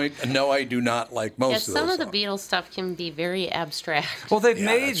good point. And no, I do not like most of those Some of the songs. Beatles stuff can be very abstract. Well, they've Yeah,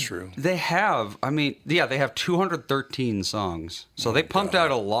 made. that's true. They have. I mean, yeah, they have 213 songs. So they pumped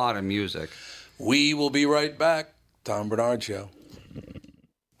out a lot of music. We will be right back. Tom Bernard Show.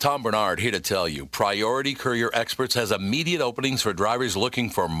 Tom Bernard here to tell you, Priority Courier Experts has immediate openings for drivers looking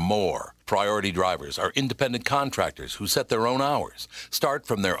for more. Priority drivers are independent contractors who set their own hours, start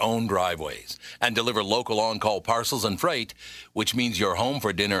from their own driveways, and deliver local on-call parcels and freight, which means you're home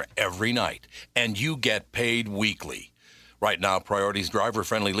for dinner every night, and you get paid weekly. Right now, Priority's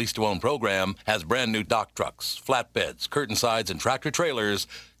driver-friendly lease-to-own program has brand-new dock trucks, flatbeds, curtain sides, and tractor-trailers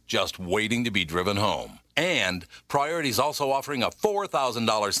just waiting to be driven home. And Priority's also offering a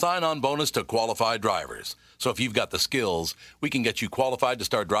 $4,000 sign-on bonus to qualified drivers. So if you've got the skills, we can get you qualified to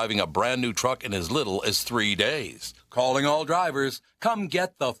start driving a brand new truck in as little as 3 days. Calling all drivers, come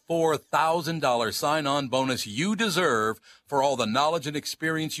get the $4,000 sign-on bonus you deserve for all the knowledge and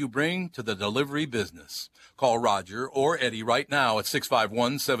experience you bring to the delivery business. Call Roger or Eddie right now at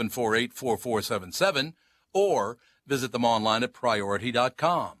 651-748-4477 or visit them online at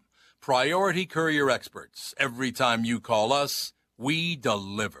priority.com. Priority Courier Experts. Every time you call us, we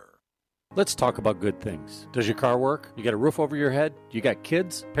deliver. Let's talk about good things. Does your car work? You got a roof over your head? You got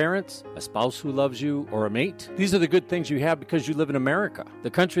kids, parents, a spouse who loves you, or a mate? These are the good things you have because you live in America, the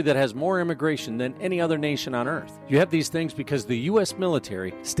country that has more immigration than any other nation on earth. You have these things because the U.S.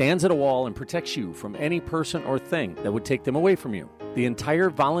 military stands at a wall and protects you from any person or thing that would take them away from you. The entire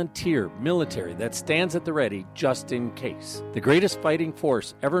volunteer military that stands at the ready just in case. The greatest fighting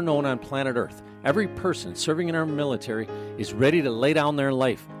force ever known on planet Earth. Every person serving in our military is ready to lay down their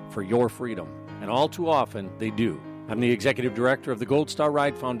life for your freedom. And all too often, they do. I'm the executive director of the Gold Star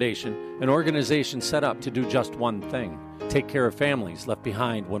Ride Foundation, an organization set up to do just one thing. Take care of families left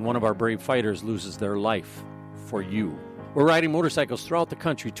behind when one of our brave fighters loses their life. For you. We're riding motorcycles throughout the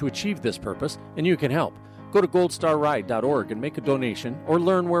country to achieve this purpose, and you can help. Go to goldstarride.org and make a donation or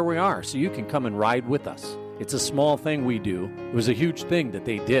learn where we are so you can come and ride with us. It's a small thing we do. It was a huge thing that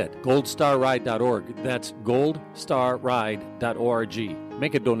they did. goldstarride.org. That's goldstarride.org.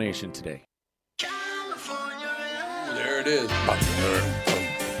 Make a donation today. There it is.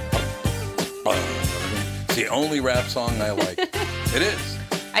 It's the only rap song I like. It is.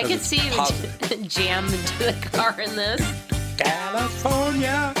 I could see you jam into the car in this.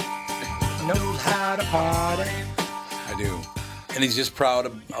 California knows how to party. I do. And he's just proud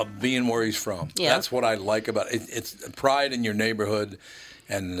of being where he's from. Yeah. That's what I like about it. It's pride in your neighborhood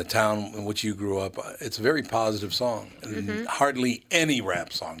and the town in which you grew up. It's a very positive song. And hardly any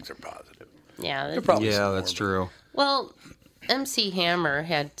rap songs are positive. Yeah. That's true. Well, MC Hammer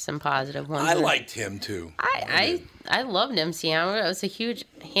had some positive ones. I liked him, too. I loved MC Hammer. I was a huge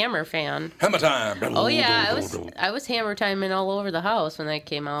Hammer fan. Hammer time. Oh, yeah. I was Hammer timing all over the house when that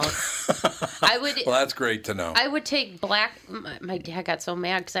came out. Well, that's great to know. I would take black. My dad got so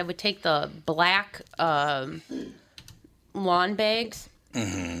mad because I would take the black lawn bags.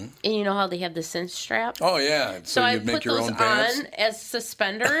 Mm-hmm. And you know how they have the cinch strap? Oh, yeah. So I you'd make put your those own pants? on as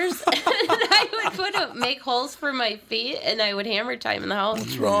suspenders, and I would make holes for my feet, and I would hammer time in the house.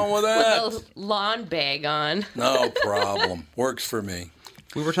 What's wrong with that? With a lawn bag on. No problem. Works for me.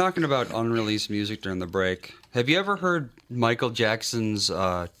 We were talking about unreleased music during the break. Have you ever heard Michael Jackson's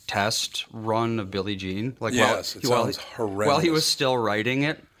test run of Billie Jean? Yes, it sounds horrendous. While he was still writing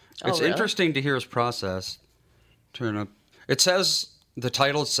it. It's really? interesting to hear his process. Turn up. It says, the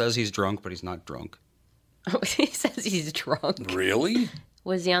title says he's drunk, but he's not drunk. Oh, he says he's drunk. Really?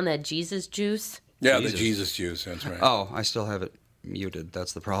 Was he on that Jesus juice? Yeah, the Jesus juice, that's right. Oh, I still have it muted.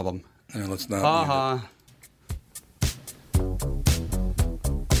 That's the problem. Yeah, let's not mute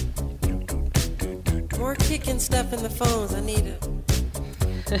it. More kicking stuff in the phones. I need it.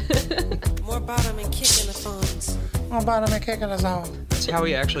 More bottom and kick in the phones. More bottom and kick in the zone. That's how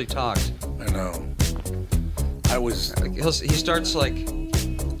he actually talked. I know. He starts like...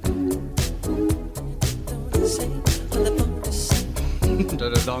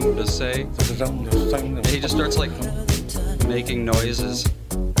 to say. He just starts like making noises.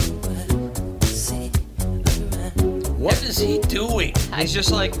 What is he doing? He's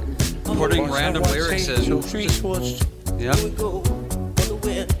just like putting random lyrics in. Yeah.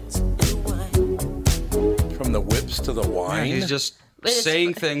 From the whips to the wine? Yeah, he's just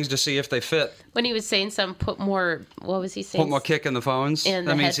saying things to see if they fit. When he was saying something, put more, what was he saying? Put more kick in the phones?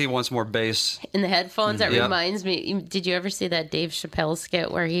 That means he wants more bass. In the headphones? That reminds me, did you ever see that Dave Chappelle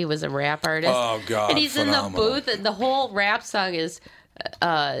skit where he was a rap artist? Oh, God, and he's phenomenal. in the booth, and the whole rap song is,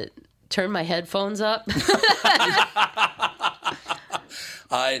 turn my headphones up.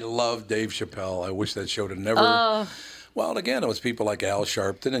 I love Dave Chappelle. I wish that show had never. Well, again, it was people like Al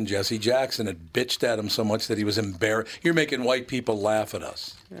Sharpton and Jesse Jackson that bitched at him so much that he was embarrassed. You're making white people laugh at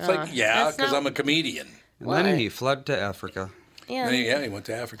us. It's like, yeah, because I'm a comedian. And then he fled to Africa. Yeah. He went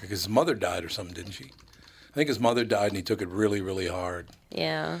to Africa because his mother died or something, didn't she? I think his mother died and he took it really, really hard.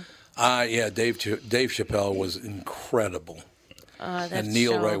 Yeah. Dave Chappelle was incredible. And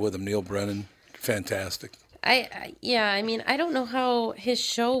Neil right with him, Neil Brennan, fantastic. I mean, I don't know how his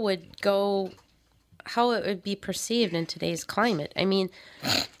show would go, how it would be perceived in today's climate. I mean,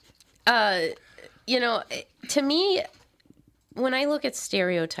 to me, when I look at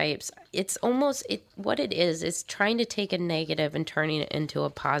stereotypes, it's almost what it is trying to take a negative and turning it into a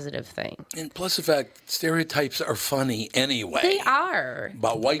positive thing. And plus the fact, stereotypes are funny anyway. They are.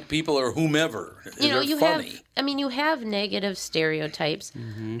 About white people or whomever. They're funny. You have negative stereotypes,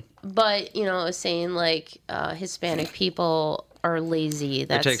 but, saying like Hispanic people are lazy.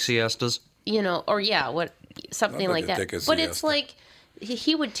 They take siestas. Something like that. But it's like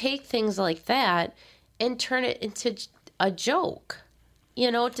he would take things like that and turn it into a joke.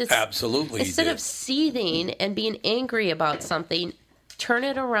 Absolutely. Instead of seething and being angry about something, turn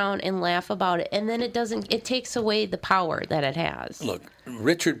it around and laugh about it, and then it takes away the power that it has. Look,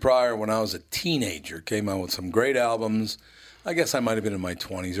 Richard Pryor, when I was a teenager, came out with some great albums. I guess I might have been in my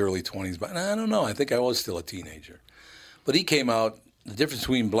 20s, early 20s, but I don't know. I think I was still a teenager. But he came out, the difference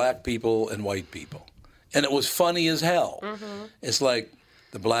between black people and white people. And it was funny as hell. Mm-hmm. It's like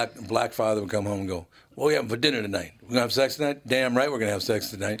the black father would come home and go, "What are we having for dinner tonight? We're going to have sex tonight? Damn right we're going to have sex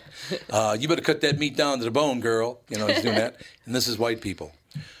tonight. You better cut that meat down to the bone, girl." He's doing that. And this is white people.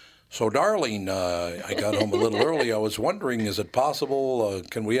 "So, darling, I got home a little early. I was wondering, is it possible,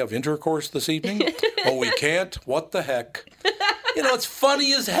 can we have intercourse this evening?" "Oh, we can't? What the heck?" It's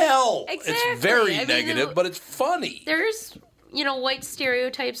funny as hell. Exactly. It's very negative, but it's funny. There's, white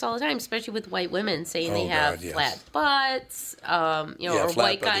stereotypes all the time, especially with white women saying they have flat butts, or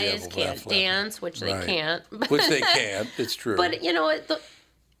white guys can't dance, which they can't. Which they can't. It's true. But,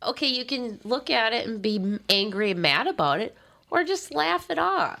 you can look at it and be angry and mad about it, or just laugh it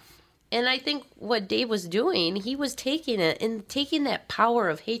off. And I think what Dave was doing, he was taking it and taking that power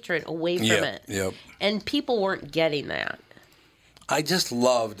of hatred away from it. Yep. And people weren't getting that. I just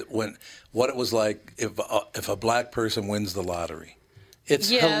loved what it was like if a black person wins the lottery. It's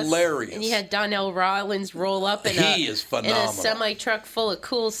hilarious. And you had Donnell Rollins roll up in is phenomenal. In a semi-truck full of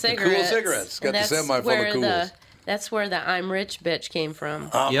cool cigarettes. Got the semi full of cools. That's where the "I'm rich" bitch came from.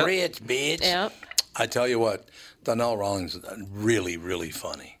 I'm rich, bitch. Yep. I tell you what, Donnell Rollins is really, really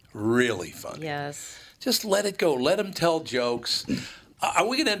funny. Really funny. Yes. Just let it go. Let him tell jokes. Are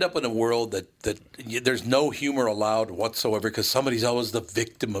we going to end up in a world that there's no humor allowed whatsoever because somebody's always the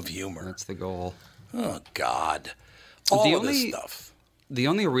victim of humor? That's the goal. Oh, God. All of this stuff. The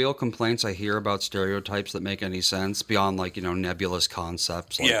only real complaints I hear about stereotypes that make any sense beyond, nebulous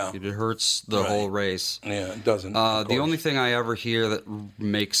concepts, it hurts the whole race. Yeah, it doesn't. The only thing I ever hear that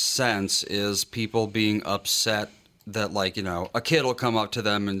makes sense is people being upset that, a kid will come up to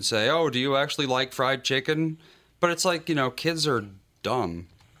them and say, "Oh, do you actually like fried chicken?" But it's like, kids are dumb.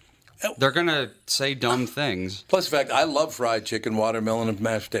 They're going to say dumb things. Plus the fact, I love fried chicken, watermelon, and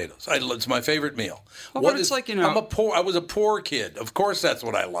mashed potatoes. It's my favorite meal. Well, but it's I was a poor kid. Of course that's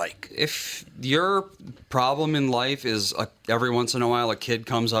what I like. If your problem in life is every once in a while a kid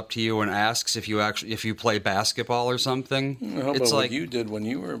comes up to you and asks if you play basketball or something, How about what you did when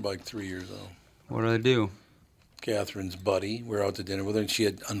you were like 3 years old? What did I do? Catherine's buddy. We were out to dinner with her, and she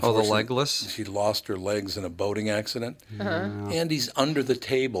had the legless? She lost her legs in a boating accident. Andy's under the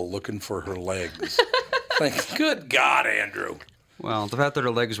table looking for her legs. Good God, Andrew. Well, the fact that her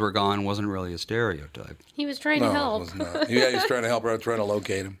legs were gone wasn't really a stereotype. He was trying to help. It was not. Yeah, he was trying to help her. I was trying to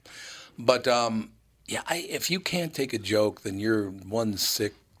locate him. But, if you can't take a joke, then you're one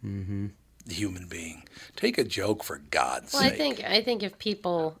sick human being. Take a joke, for God's sake. Well, I think if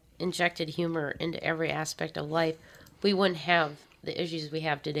people injected humor into every aspect of life, we wouldn't have the issues we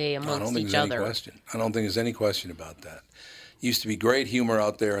have today amongst each other. I don't think there's any question about that. Used to be great humor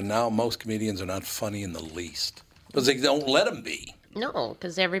out there, and now most comedians are not funny in the least because they don't let them be. No,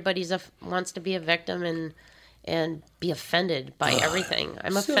 because everybody wants to be a victim and be offended by everything.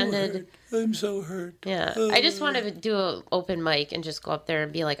 I'm offended. I'm so hurt. Yeah. I just want to do an open mic and just go up there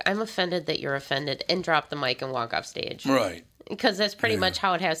and be like, "I'm offended that you're offended," and drop the mic and walk off stage. Right. Because that's pretty much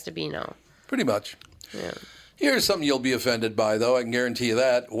how it has to be now. Pretty much. Yeah. Here's something you'll be offended by, though. I can guarantee you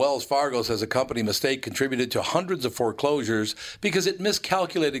that. Wells Fargo says a company mistake contributed to hundreds of foreclosures because it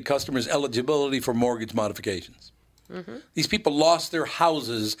miscalculated customers' eligibility for mortgage modifications. Mm-hmm. These people lost their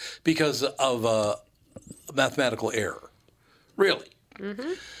houses because of a mathematical error. Really.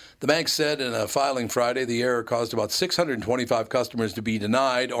 Mm-hmm. The bank said in a filing Friday the error caused about 625 customers to be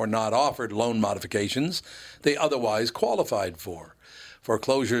denied or not offered loan modifications they otherwise qualified for.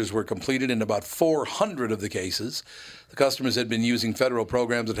 Foreclosures were completed in about 400 of the cases. The customers had been using federal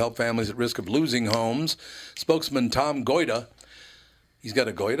programs that help families at risk of losing homes. Spokesman Tom Goida, he's got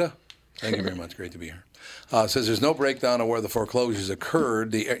a Goida? Thank you very much. Great to be here. Says there's no breakdown of where the foreclosures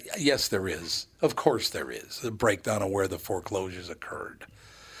occurred. Yes, there is. Of course there is. A breakdown of where the foreclosures occurred.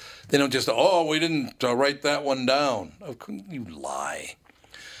 They don't just, we didn't write that one down. You lie.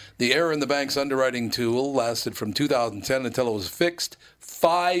 The error in the bank's underwriting tool lasted from 2010 until it was fixed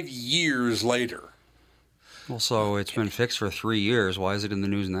 5 years later. Well, so it's been fixed for 3 years. Why is it in the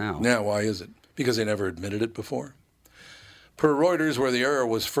news now? Yeah, why is it? Because they never admitted it before. Per Reuters, where the error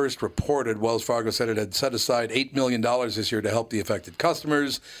was first reported, Wells Fargo said it had set aside $8 million this year to help the affected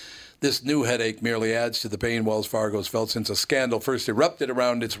customers. This new headache merely adds to the pain Wells Fargo's felt since a scandal first erupted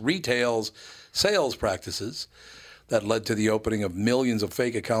around its retail's sales practices that led to the opening of millions of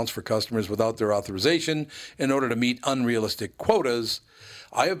fake accounts for customers without their authorization in order to meet unrealistic quotas.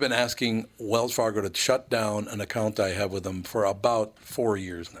 I have been asking Wells Fargo to shut down an account I have with them for about 4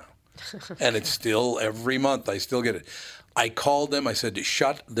 years now. And it's still, every month, I still get it. I called them. I said,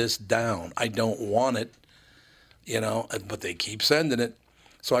 shut this down. I don't want it, but they keep sending it.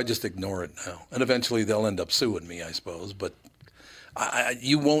 So I just ignore it now. And eventually they'll end up suing me, I suppose. But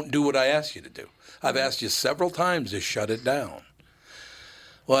you won't do what I asked you to do. I've asked you several times to shut it down.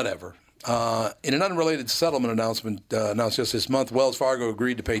 Whatever. In an unrelated settlement announcement announced just this month, Wells Fargo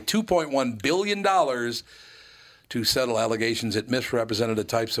agreed to pay $2.1 billion to settle allegations it misrepresented the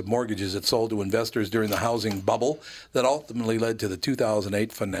types of mortgages it sold to investors during the housing bubble that ultimately led to the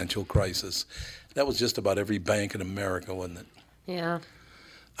 2008 financial crisis. That was just about every bank in America, wasn't it? Yeah.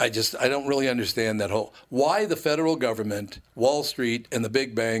 I don't really understand that why the federal government, Wall Street, and the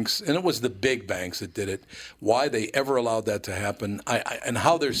big banks, and it was the big banks that did it, why they ever allowed that to happen, and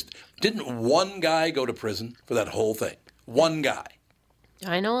how didn't one guy go to prison for that whole thing? One guy.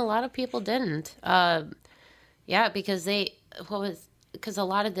 I know a lot of people didn't. Because because a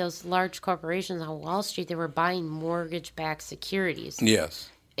lot of those large corporations on Wall Street, they were buying mortgage-backed securities. Yes.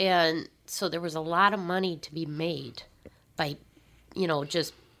 And so there was a lot of money to be made by,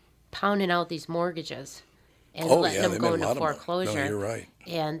 just pounding out these mortgages and letting them go into foreclosure. No, you're right.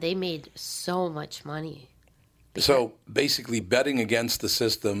 And they made so much money. So basically betting against the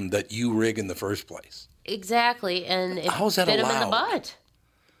system that you rig in the first place. Exactly. And it How's that bit allowed? them in the butt.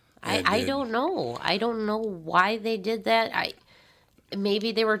 I don't know. I don't know why they did that.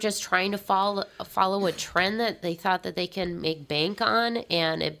 Maybe they were just trying to follow a trend that they thought that they can make bank on,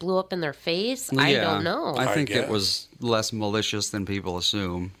 and it blew up in their face. Yeah, I don't know. I think it was less malicious than people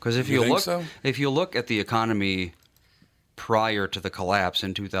assume. Because if you look at the economy prior to the collapse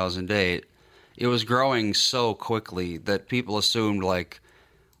in 2008, it was growing so quickly that people assumed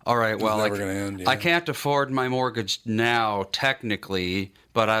all right, well, I can't afford my mortgage now technically,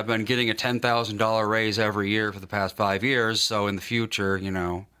 but I've been getting a $10,000 raise every year for the past 5 years. So in the future,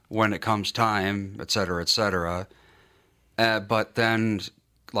 when it comes time, et cetera, et cetera. But then,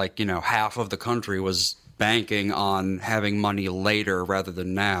 half of the country was banking on having money later rather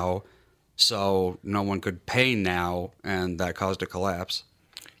than now. So no one could pay now, and that caused a collapse.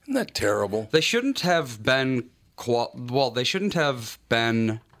 Isn't that terrible? They shouldn't have been.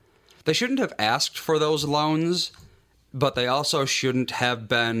 They shouldn't have asked for those loans, but they also shouldn't have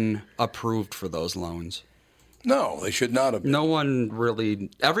been approved for those loans. No, they should not have been.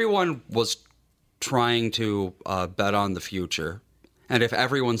 Everyone was trying to bet on the future. And if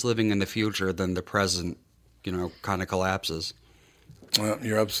everyone's living in the future, then the present, kind of collapses. Well,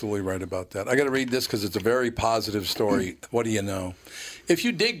 you're absolutely right about that. I got to read this because it's a very positive story. What do you know? If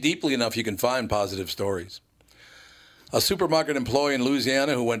you dig deeply enough, you can find positive stories. A supermarket employee in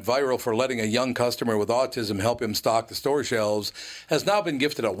Louisiana who went viral for letting a young customer with autism help him stock the store shelves has now been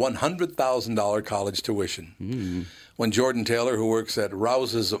gifted a $100,000 college tuition. When Jordan Taylor, who works at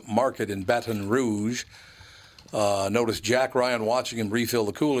Rouse's Market in Baton Rouge, noticed Jack Ryan watching him refill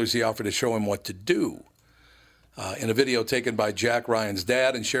the coolers, he offered to show him what to do. In a video taken by Jack Ryan's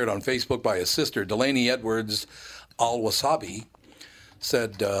dad and shared on Facebook by his sister, Delaney Edwards Al-Wasabi,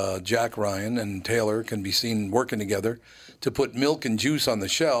 said Jack Ryan and Taylor can be seen working together to put milk and juice on the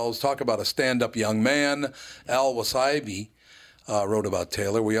shelves. Talk about a stand-up young man. Al-Wasabi wrote about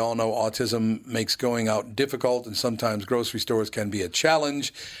Taylor. We all know autism makes going out difficult, and sometimes grocery stores can be a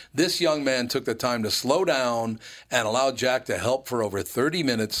challenge. This young man took the time to slow down and allow Jack to help for over 30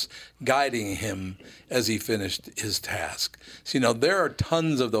 minutes, guiding him as he finished his task. So, there are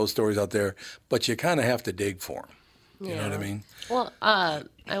tons of those stories out there, but you kind of have to dig for them. You know what I mean? Well,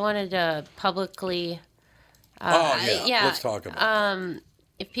 I wanted to publicly. Let's talk about that.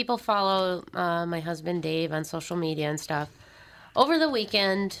 If people follow my husband Dave on social media and stuff, over the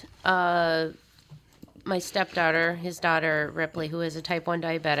weekend, my stepdaughter, his daughter Ripley, who is a type 1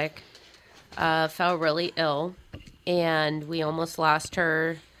 diabetic, fell really ill, and we almost lost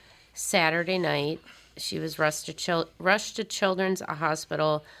her Saturday night. She was rushed to Children's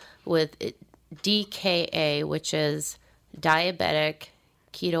Hospital with DKA, which is diabetic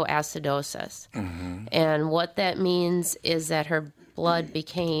ketoacidosis. Mm-hmm. And what that means is that her blood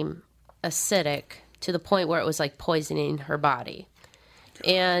became acidic to the point where it was like poisoning her body.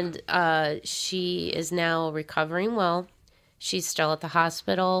 And she is now recovering well. She's still at the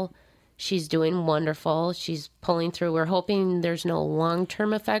hospital. She's doing wonderful. She's pulling through. We're hoping there's no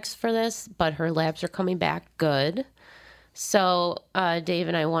long-term effects for this, but her labs are coming back good. So Dave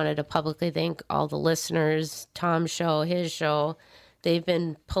and I wanted to publicly thank all the listeners, Tom's show, his show. They've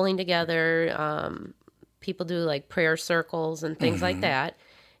been pulling together. People do like prayer circles and things like that.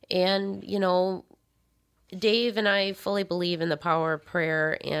 And, you know, Dave and I fully believe in the power of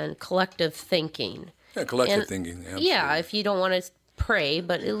prayer and collective thinking. Yeah, collective thinking. Absolutely. Yeah, if you don't want to pray,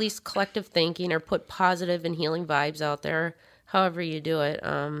 but at least collective thinking or put positive and healing vibes out there, however you do it.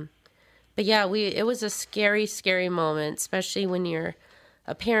 But yeah, it was a scary, scary moment, especially when you're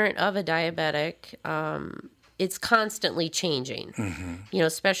a parent of a diabetic. It's constantly changing. Mm-hmm. You know,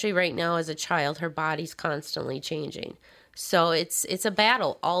 especially right now as a child, her body's constantly changing. So it's a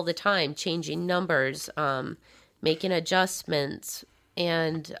battle all the time, changing numbers, making adjustments,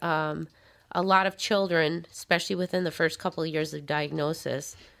 and a lot of children, especially within the first couple of years of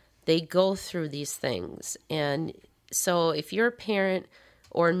diagnosis, they go through these things. And so if you're a parent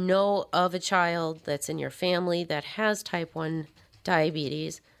or know of a child that's in your family that has type 1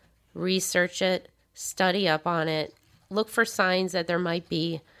 diabetes, research it, study up on it, look for signs that there might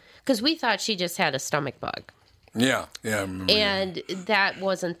be, because we thought she just had a stomach bug. Yeah, I remember. And that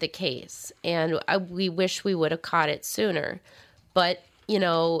wasn't the case. And we wish we would have caught it sooner. But, you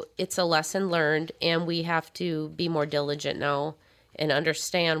know, it's a lesson learned, and we have to be more diligent now and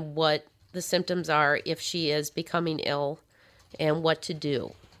understand what the symptoms are if she is becoming ill and what to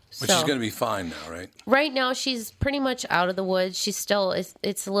do. But she's going to be fine now, right? Right now, she's pretty much out of the woods. She's still,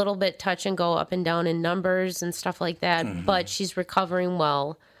 it's a little bit touch and go up and down in numbers and stuff like that, but she's recovering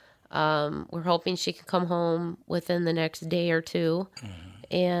well. We're hoping she can come home within the next day or two.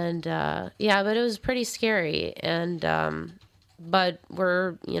 And, but it was pretty scary. And, but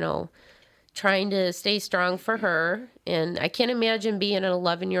we're, trying to stay strong for her. And I can't imagine being an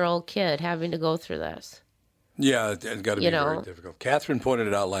 11-year-old kid having to go through this. Yeah, it's got to be very difficult. Catherine pointed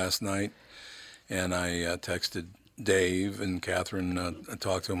it out last night, and I texted Dave, and Catherine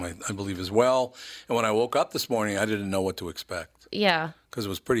talked to him, I believe, as well. And when I woke up this morning, I didn't know what to expect. Yeah. Because it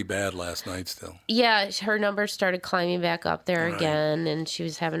was pretty bad last night still. Yeah, her numbers started climbing back up there again, and she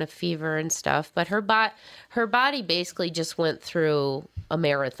was having a fever and stuff. But her body basically just went through a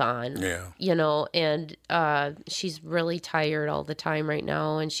marathon. Yeah. And she's really tired all the time right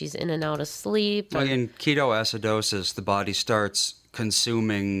now, and she's in and out of sleep. Well, in ketoacidosis, the body starts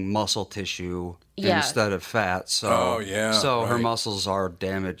consuming muscle tissue instead of fat. So, her muscles are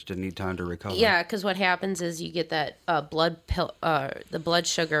damaged and need time to recover. Yeah, because what happens is you get that the blood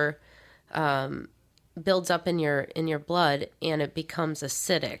sugar builds up in your blood, and it becomes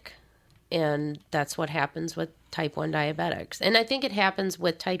acidic, and that's what happens with type 1 diabetics. And I think it happens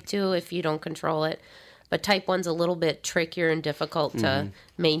with type 2 if you don't control it, but type 1's a little bit trickier and difficult to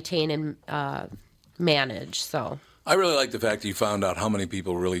maintain and manage. So I really like the fact that you found out how many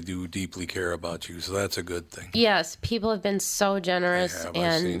people really do deeply care about you, so that's a good thing. Yes, people have been so generous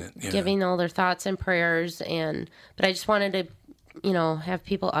and giving all their thoughts and prayers, but I just wanted to, have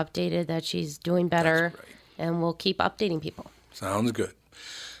people updated that she's doing better, and we'll keep updating people. Sounds good.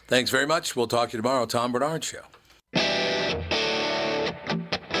 Thanks very much. We'll talk to you tomorrow. Tom Bernard Show.